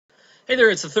Hey there,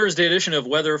 it's the Thursday edition of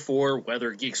Weather for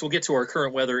Weather Geeks. We'll get to our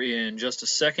current weather in just a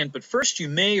second, but first you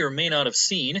may or may not have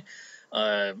seen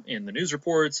in the news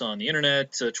reports, on the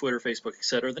internet, Twitter, Facebook,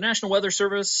 etc., the National Weather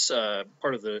Service,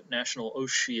 part of the National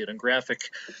Oceanographic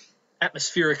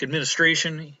Atmospheric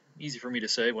Administration, easy for me to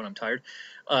say when I'm tired,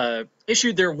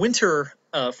 issued their winter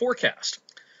forecast.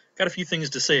 Got a few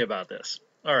things to say about this.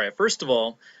 All right, first of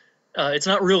all, it's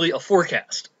not really a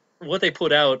forecast. What they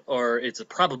put out it's a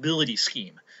probability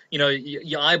scheme. You know,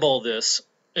 you eyeball this,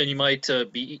 and it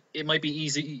might be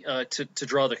easy to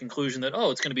draw the conclusion that,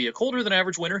 oh, it's going to be a colder than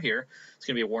average winter here, it's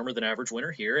going to be a warmer than average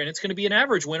winter here, and it's going to be an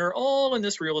average winter all in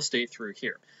this real estate through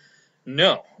here.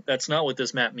 No, that's not what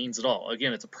this map means at all.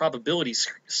 Again, it's a probability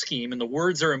scheme, and the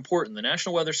words are important. The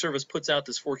National Weather Service puts out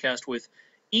this forecast with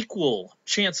equal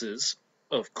chances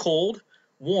of cold,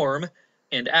 warm,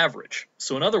 and average.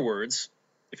 So in other words,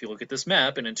 if you look at this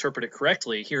map and interpret it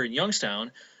correctly, here in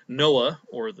Youngstown, NOAA,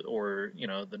 or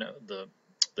the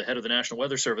head of the National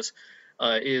Weather Service,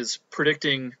 is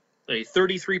predicting a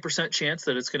 33% chance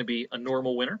that it's going to be a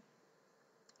normal winter,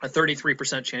 a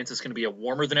 33% chance it's going to be a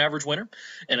warmer than average winter,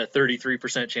 and a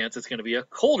 33% chance it's going to be a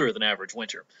colder than average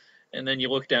winter. And then you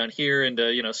look down here,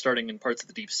 and starting in parts of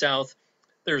the deep south,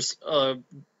 there's a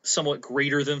somewhat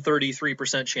greater than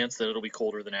 33% chance that it'll be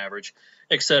colder than average,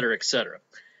 et cetera, et cetera.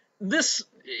 This,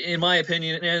 in my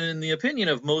opinion, and in the opinion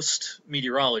of most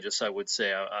meteorologists, I would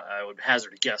say, I would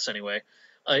hazard a guess anyway,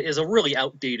 is a really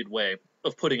outdated way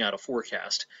of putting out a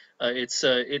forecast.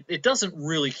 It doesn't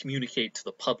really communicate to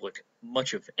the public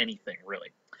much of anything, really.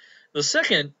 The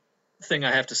second thing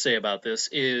I have to say about this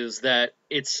is that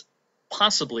it's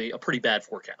possibly a pretty bad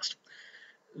forecast.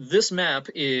 This map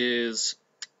is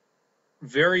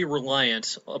very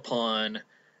reliant upon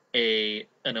an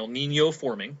El Nino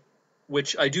forming,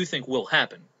 which I do think will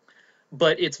happen,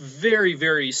 but it's very,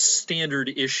 very standard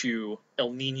issue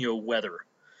El Nino weather.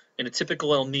 In a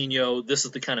typical El Nino, this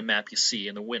is the kind of map you see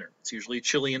in the winter. It's usually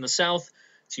chilly in the south,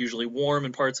 it's usually warm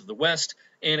in parts of the west,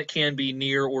 and it can be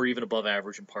near or even above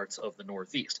average in parts of the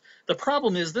northeast. The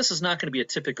problem is this is not going to be a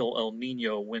typical El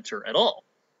Nino winter at all.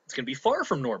 It's going to be far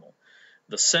from normal.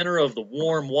 The center of the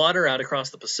warm water out across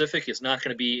the Pacific is not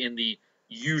going to be in the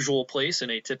usual place in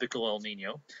a typical El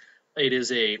Nino. It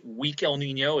is a weak El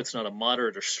Nino. It's not a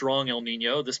moderate or strong El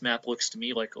Nino. This map looks to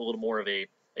me like a little more of a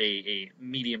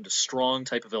medium to strong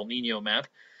type of El Nino map.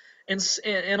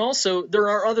 And also, there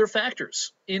are other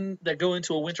factors that go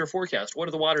into a winter forecast. What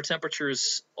are the water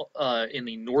temperatures in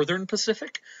the northern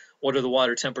Pacific? What are the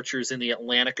water temperatures in the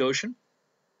Atlantic Ocean?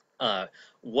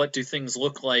 What do things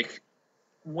look like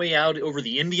way out over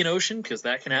the Indian Ocean? Because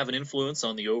that can have an influence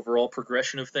on the overall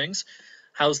progression of things.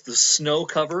 How's the snow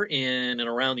cover in and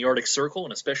around the Arctic Circle,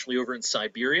 and especially over in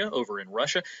Siberia, over in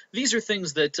Russia? These are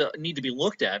things that need to be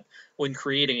looked at when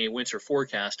creating a winter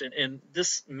forecast, and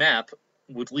this map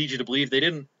would lead you to believe they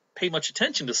didn't pay much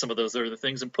attention to some of those other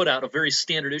things and put out a very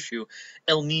standard issue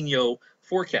El Nino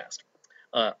forecast.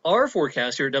 Our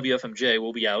forecast here at WFMJ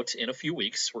will be out in a few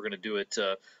weeks. We're going to do it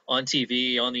on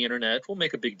TV, on the internet. We'll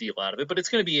make a big deal out of it, but it's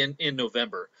going to be in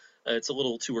November. It's a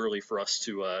little too early for us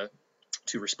to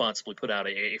responsibly put out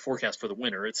a forecast for the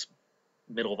winter. It's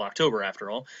middle of October after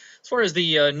all. As far as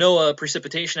the NOAA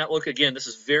precipitation outlook, again, this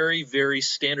is very, very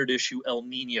standard issue El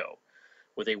Nino,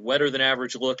 with a wetter than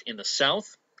average look in the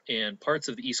south and parts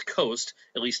of the East Coast.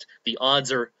 At least the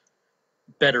odds are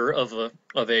better of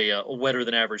a wetter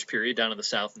than average period down in the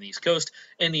south and the East Coast,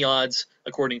 and the odds,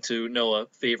 according to NOAA,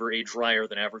 favor a drier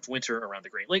than average winter around the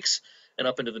Great Lakes and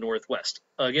up into the northwest.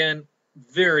 Again,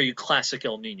 very classic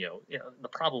El Nino. The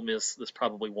problem is this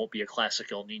probably won't be a classic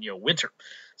El Nino winter.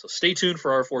 So stay tuned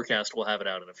for our forecast. We'll have it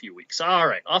out in a few weeks. All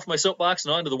right, off my soapbox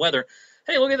and on to the weather.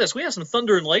 Hey, look at this. We have some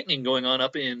thunder and lightning going on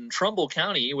up in Trumbull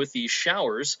County with these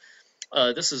showers.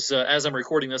 This is, as I'm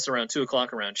recording this, around 2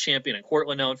 o'clock around Champion and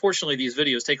Cortland. Now, unfortunately, these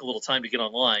videos take a little time to get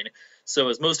online. So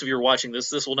as most of you are watching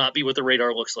this will not be what the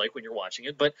radar looks like when you're watching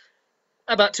it. But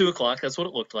about 2 o'clock, that's what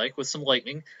it looked like, with some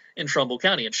lightning in Trumbull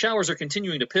County. And showers are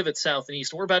continuing to pivot south and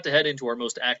east, and we're about to head into our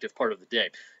most active part of the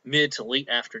day, mid to late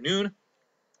afternoon.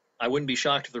 I wouldn't be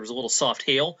shocked if there was a little soft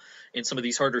hail in some of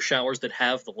these harder showers that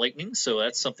have the lightning, so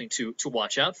that's something to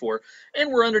watch out for.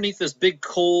 And we're underneath this big,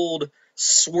 cold,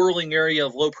 swirling area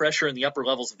of low pressure in the upper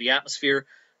levels of the atmosphere.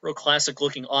 Real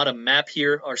classic-looking autumn map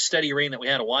here. Our steady rain that we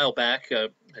had a while back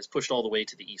has pushed all the way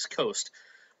to the East Coast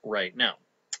right now.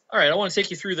 All right, I want to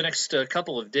take you through the next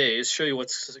couple of days, show you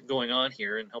what's going on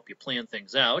here, and help you plan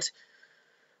things out.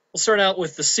 We'll start out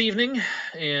with this evening,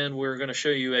 and we're going to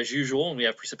show you, as usual, and we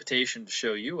have precipitation to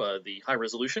show you, the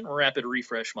high-resolution rapid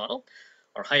refresh model,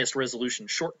 our highest resolution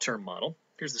short-term model.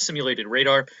 Here's the simulated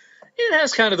radar. It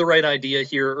has kind of the right idea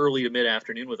here early to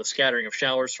mid-afternoon with a scattering of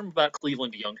showers from about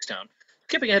Cleveland to Youngstown.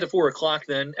 Skipping ahead to 4 o'clock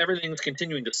then, everything's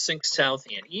continuing to sink south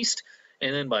and east,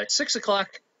 and then by 6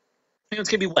 o'clock, it's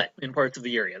going to be wet in parts of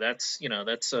the area. That's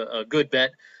a good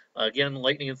bet. Again,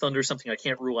 lightning and thunder, something I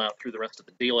can't rule out through the rest of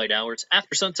the daylight hours.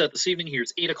 After sunset this evening,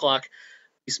 here's 8 o'clock,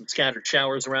 some scattered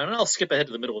showers around, and I'll skip ahead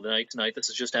to the middle of the night tonight. This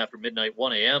is just after midnight,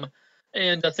 1 a.m.,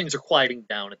 and things are quieting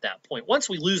down at that point. Once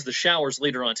we lose the showers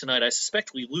later on tonight, I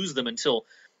suspect we lose them until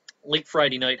late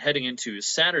Friday night heading into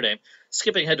Saturday.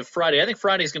 Skipping ahead to Friday, I think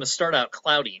Friday's going to start out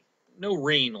cloudy. No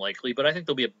rain likely, but I think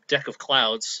there'll be a deck of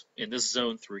clouds in this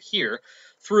zone through here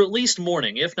through at least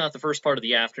morning, if not the first part of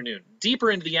the afternoon. Deeper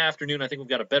into the afternoon, I think we've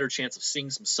got a better chance of seeing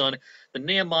some sun. The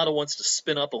NAM model wants to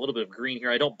spin up a little bit of green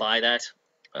here. I don't buy that.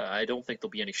 I don't think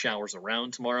there'll be any showers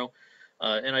around tomorrow,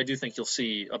 and I do think you'll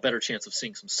see a better chance of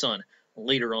seeing some sun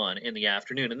later on in the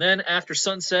afternoon. And then after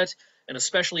sunset, and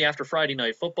especially after Friday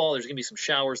night football, there's going to be some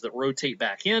showers that rotate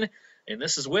back in, and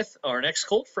this is with our next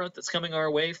cold front that's coming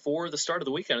our way for the start of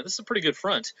the weekend. And this is a pretty good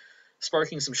front,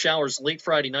 sparking some showers late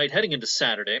Friday night heading into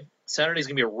Saturday. Saturday's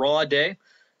going to be a raw day.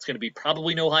 It's going to be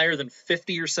probably no higher than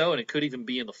 50 or so, and it could even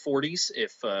be in the 40s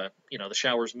if the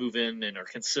showers move in and are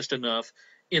consistent enough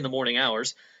in the morning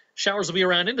hours. Showers will be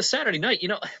around into Saturday night.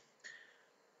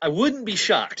 I wouldn't be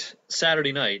shocked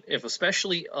Saturday night if,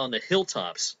 especially on the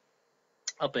hilltops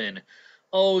up in,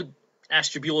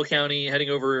 Ashtabula County, heading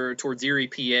over towards Erie,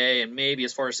 PA, and maybe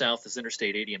as far south as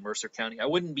Interstate 80 in Mercer County, I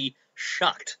wouldn't be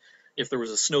shocked if there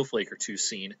was a snowflake or two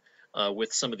seen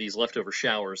with some of these leftover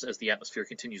showers as the atmosphere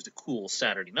continues to cool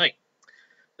Saturday night.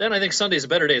 Then I think Sunday's a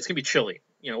better day. It's going to be chilly.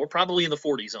 We're probably in the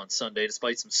 40s on Sunday,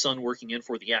 despite some sun working in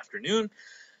for the afternoon.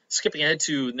 Skipping ahead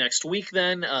to next week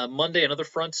then, Monday another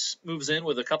front moves in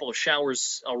with a couple of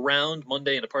showers around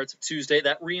Monday and parts of Tuesday.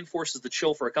 That reinforces the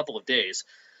chill for a couple of days.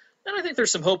 Then I think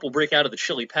there's some hope we'll break out of the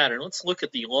chilly pattern. Let's look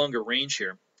at the longer range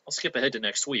here. I'll skip ahead to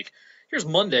next week. Here's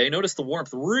Monday. Notice the warmth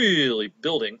really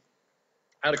building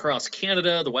out across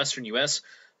Canada, the western U.S.,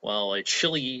 while a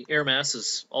chilly air mass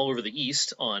is all over the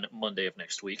east on Monday of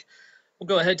next week. We'll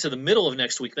go ahead to the middle of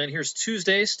next week then. Here's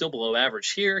Tuesday, still below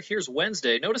average here. Here's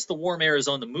Wednesday. Notice the warm air is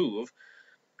on the move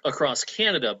across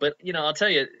Canada. But, I'll tell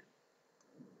you,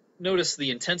 notice the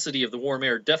intensity of the warm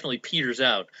air definitely peters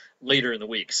out later in the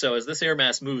week. So as this air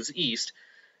mass moves east,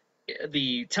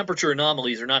 the temperature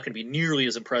anomalies are not going to be nearly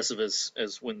as impressive as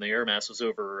when the air mass was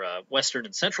over western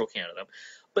and central Canada.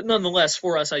 But nonetheless,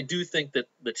 for us, I do think that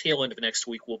the tail end of next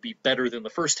week will be better than the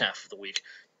first half of the week.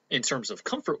 In terms of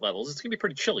comfort levels, it's going to be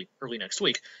pretty chilly early next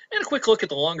week. And a quick look at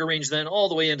the longer range then, all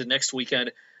the way into next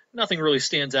weekend. Nothing really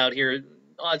stands out here.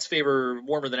 Odds favor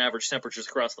warmer than average temperatures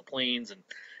across the plains,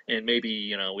 and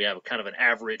maybe, we have kind of an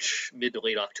average mid to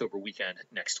late October weekend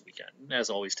next weekend. As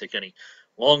always, take any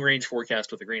long range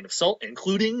forecast with a grain of salt,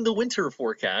 including the winter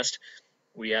forecast.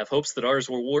 We have hopes that ours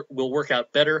will work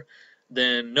out better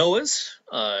than NOAA's,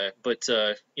 but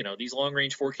these long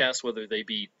range forecasts, whether they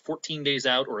be 14 days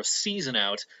out or a season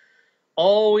out,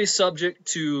 always subject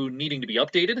to needing to be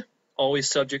updated, always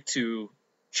subject to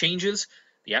changes.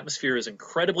 The atmosphere is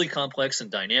incredibly complex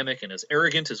and dynamic, and as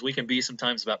arrogant as we can be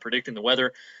sometimes about predicting the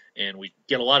weather, and we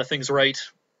get a lot of things right,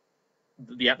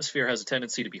 the atmosphere has a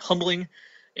tendency to be humbling,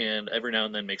 and every now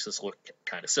and then makes us look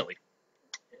kind of silly,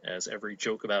 as every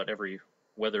joke about every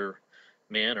weather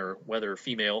man or weather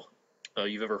female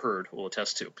you've ever heard will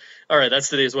attest to. All right, that's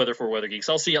today's weather for Weather Geeks.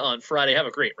 I'll see you on Friday. Have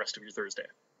a great rest of your Thursday.